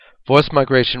Forced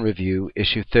Migration Review,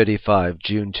 Issue 35,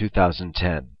 June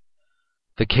 2010.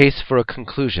 The Case for a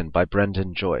Conclusion by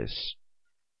Brendan Joyce.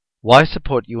 Why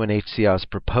support UNHCR's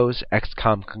proposed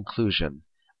ExComm conclusion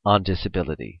on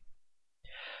disability?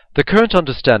 The current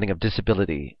understanding of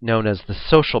disability, known as the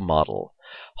social model,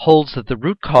 holds that the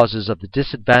root causes of the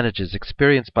disadvantages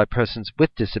experienced by persons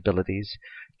with disabilities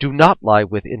do not lie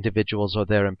with individuals or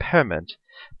their impairment,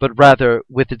 but rather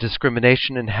with the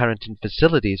discrimination inherent in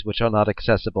facilities which are not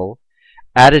accessible,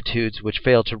 attitudes which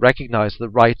fail to recognize the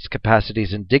rights,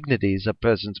 capacities, and dignities of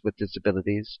persons with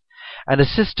disabilities, and a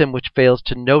system which fails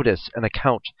to notice and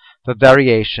account for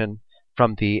variation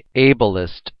from the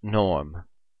ableist norm.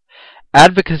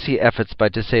 Advocacy efforts by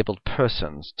disabled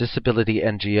persons, disability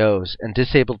NGOs, and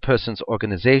disabled persons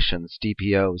organizations,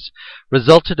 DPOs,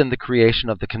 resulted in the creation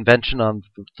of the Convention on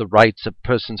the Rights of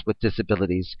Persons with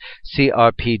Disabilities,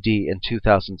 CRPD, in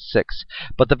 2006,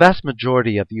 but the vast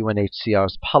majority of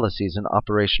UNHCR's policies and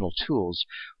operational tools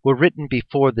were written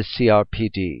before the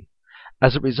CRPD.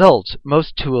 As a result,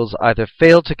 most tools either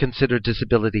fail to consider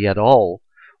disability at all,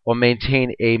 or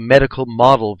maintain a medical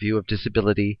model view of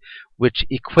disability which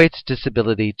equates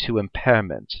disability to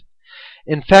impairment.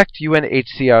 In fact,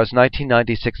 UNHCR's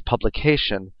 1996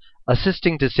 publication,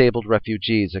 Assisting Disabled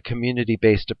Refugees, a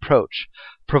Community-Based Approach,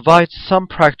 provides some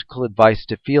practical advice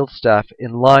to field staff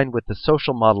in line with the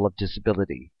social model of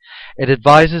disability. It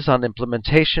advises on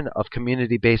implementation of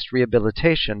community-based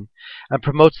rehabilitation and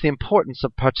promotes the importance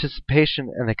of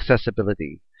participation and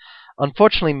accessibility.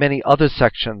 Unfortunately, many other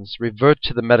sections revert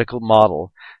to the medical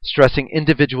model, stressing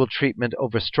individual treatment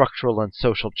over structural and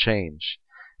social change.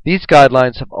 These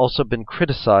guidelines have also been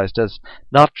criticized as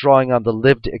not drawing on the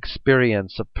lived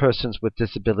experience of persons with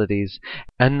disabilities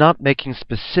and not making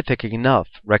specific enough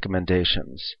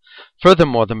recommendations.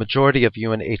 Furthermore, the majority of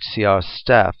UNHCR's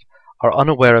staff are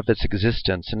unaware of its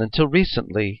existence, and until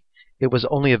recently, it was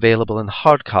only available in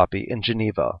hard copy in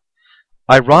Geneva.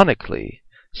 Ironically,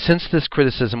 since this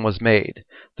criticism was made,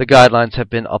 the guidelines have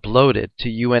been uploaded to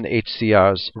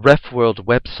UNHCR's RefWorld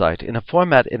website in a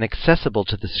format inaccessible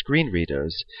to the screen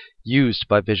readers used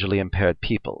by visually impaired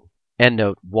people.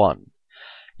 Endnote 1.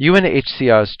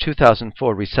 UNHCR's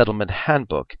 2004 Resettlement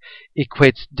Handbook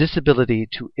equates disability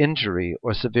to injury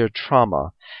or severe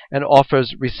trauma and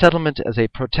offers resettlement as a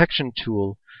protection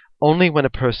tool only when a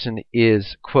person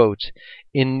is, quote,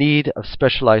 in need of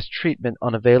specialized treatment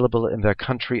unavailable in their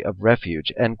country of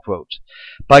refuge, end quote.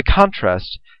 By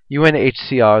contrast,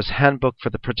 UNHCR's Handbook for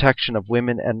the Protection of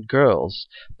Women and Girls,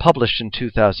 published in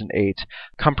 2008,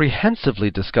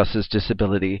 comprehensively discusses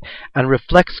disability and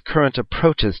reflects current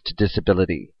approaches to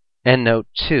disability. Endnote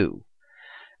 2.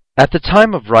 At the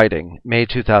time of writing, May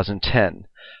 2010,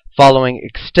 following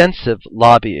extensive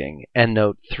lobbying,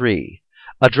 Endnote 3,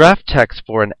 a draft text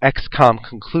for an ExComm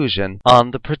conclusion on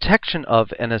the protection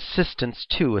of and assistance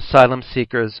to asylum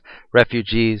seekers,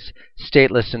 refugees,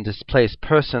 stateless and displaced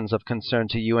persons of concern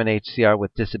to UNHCR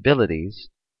with disabilities,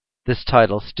 this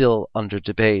title still under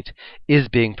debate, is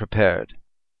being prepared.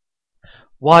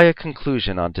 Why a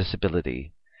conclusion on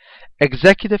disability?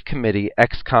 Executive Committee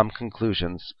ExComm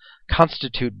conclusions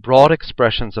constitute broad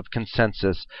expressions of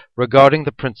consensus regarding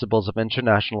the principles of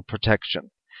international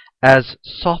protection. As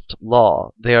soft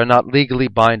law, they are not legally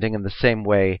binding in the same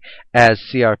way as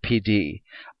CRPD,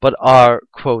 but are,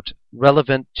 quote,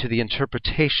 relevant to the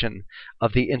interpretation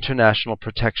of the international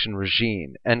protection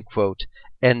regime, end quote,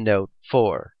 endnote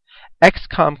 4.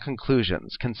 ExComm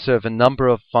conclusions can serve a number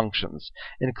of functions,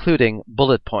 including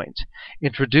bullet point,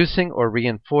 introducing or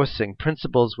reinforcing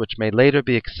principles which may later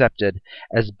be accepted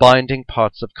as binding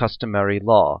parts of customary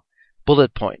law.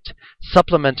 Bullet point,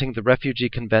 supplementing the Refugee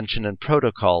Convention and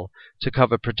Protocol to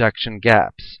cover protection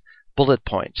gaps. Bullet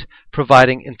point,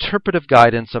 providing interpretive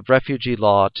guidance of refugee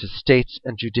law to states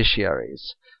and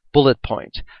judiciaries. Bullet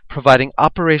point, providing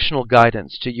operational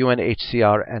guidance to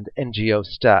UNHCR and NGO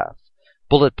staff.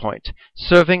 Bullet point,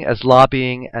 serving as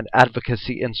lobbying and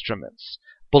advocacy instruments.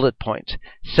 Bullet point,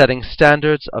 setting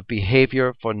standards of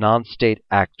behavior for non-state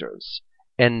actors.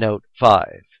 Endnote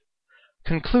 5.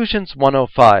 Conclusions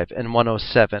 105 and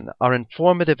 107 are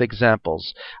informative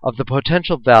examples of the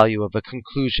potential value of a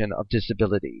conclusion of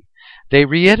disability. They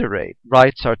reiterate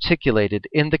rights articulated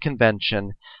in the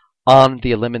Convention on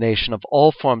the Elimination of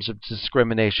All Forms of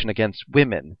Discrimination Against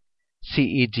Women,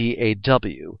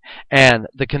 CEDAW, and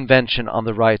the Convention on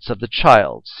the Rights of the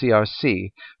Child,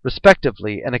 CRC,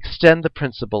 respectively, and extend the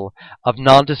principle of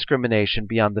non-discrimination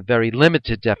beyond the very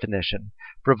limited definition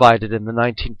provided in the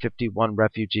 1951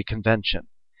 Refugee Convention.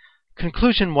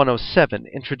 Conclusion 107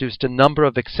 introduced a number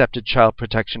of accepted child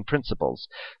protection principles,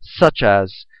 such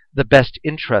as the best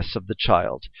interests of the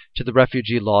child to the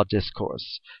refugee law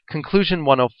discourse. Conclusion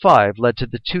 105 led to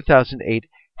the 2008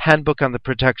 Handbook on the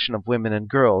Protection of Women and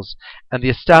Girls and the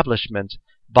establishment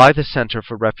by the Center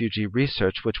for Refugee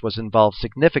Research, which was involved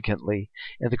significantly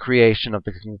in the creation of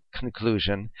the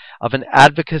conclusion, of an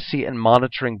advocacy and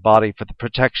monitoring body for the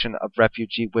protection of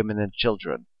refugee women and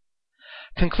children.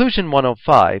 Conclusion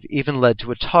 105 even led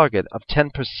to a target of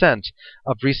 10%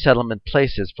 of resettlement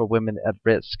places for women at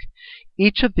risk.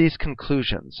 Each of these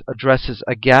conclusions addresses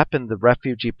a gap in the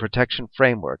refugee protection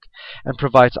framework and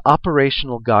provides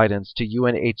operational guidance to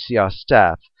UNHCR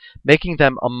staff, making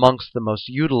them amongst the most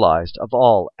utilized of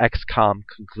all ExComm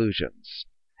conclusions.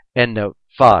 Endnote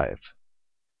 5.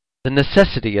 The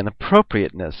necessity and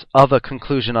appropriateness of a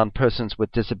conclusion on persons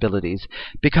with disabilities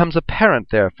becomes apparent,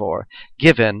 therefore,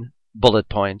 given bullet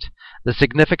point, the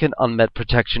significant unmet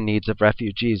protection needs of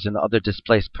refugees and other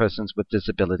displaced persons with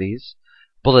disabilities.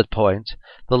 Bullet point,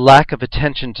 the lack of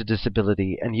attention to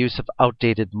disability and use of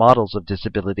outdated models of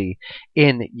disability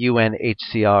in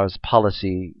UNHCR's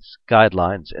policies,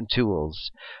 guidelines, and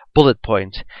tools. Bullet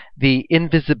point, the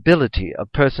invisibility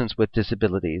of persons with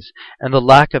disabilities and the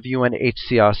lack of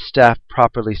UNHCR staff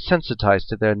properly sensitized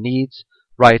to their needs,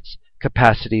 rights,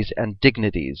 capacities, and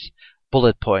dignities.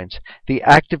 Bullet point, the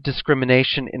active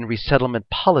discrimination in resettlement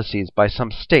policies by some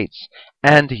states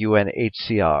and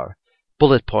UNHCR.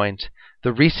 Bullet point,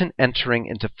 the recent entering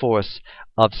into force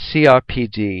of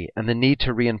CRPD and the need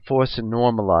to reinforce and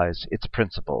normalize its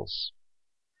principles.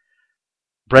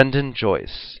 Brendan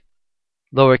Joyce,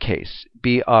 lowercase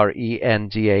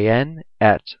BRENDAN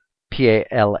at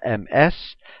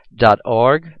palms.org.au,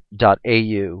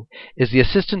 is the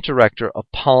Assistant Director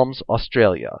of PALMS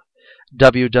Australia.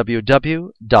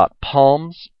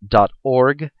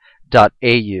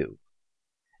 www.palms.org.au.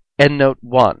 Endnote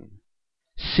 1.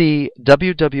 See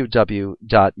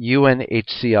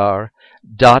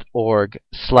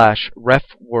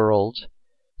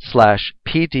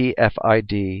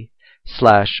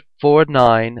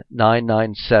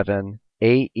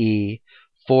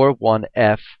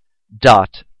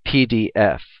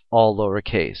all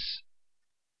lowercase.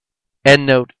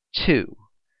 Endnote 2.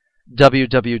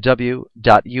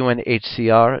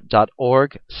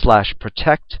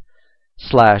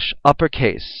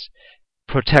 www.unhcr.org/protect/uppercase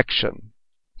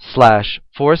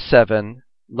protection/47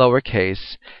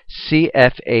 lowercase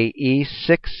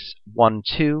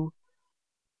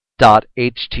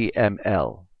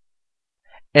CFAE612.html.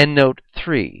 Endnote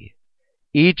 3.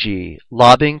 E.g.,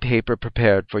 lobbying paper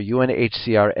prepared for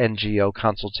UNHCR NGO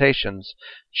consultations,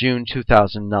 June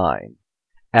 2009,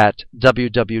 at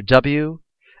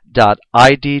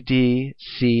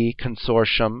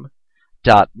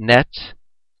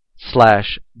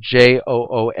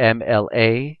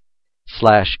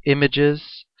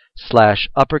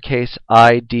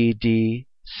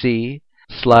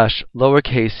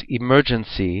IDDC/lowercase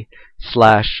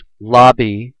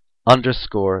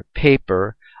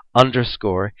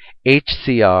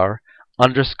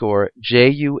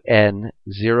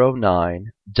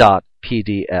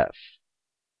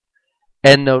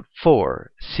Endnote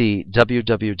 4. See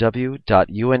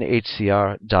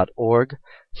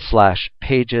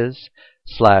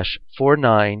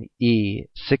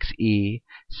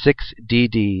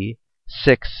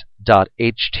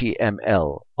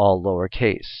all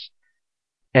lowercase.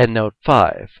 Endnote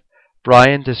 5.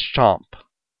 Brian Deschamps,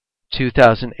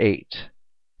 2008,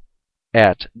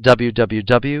 at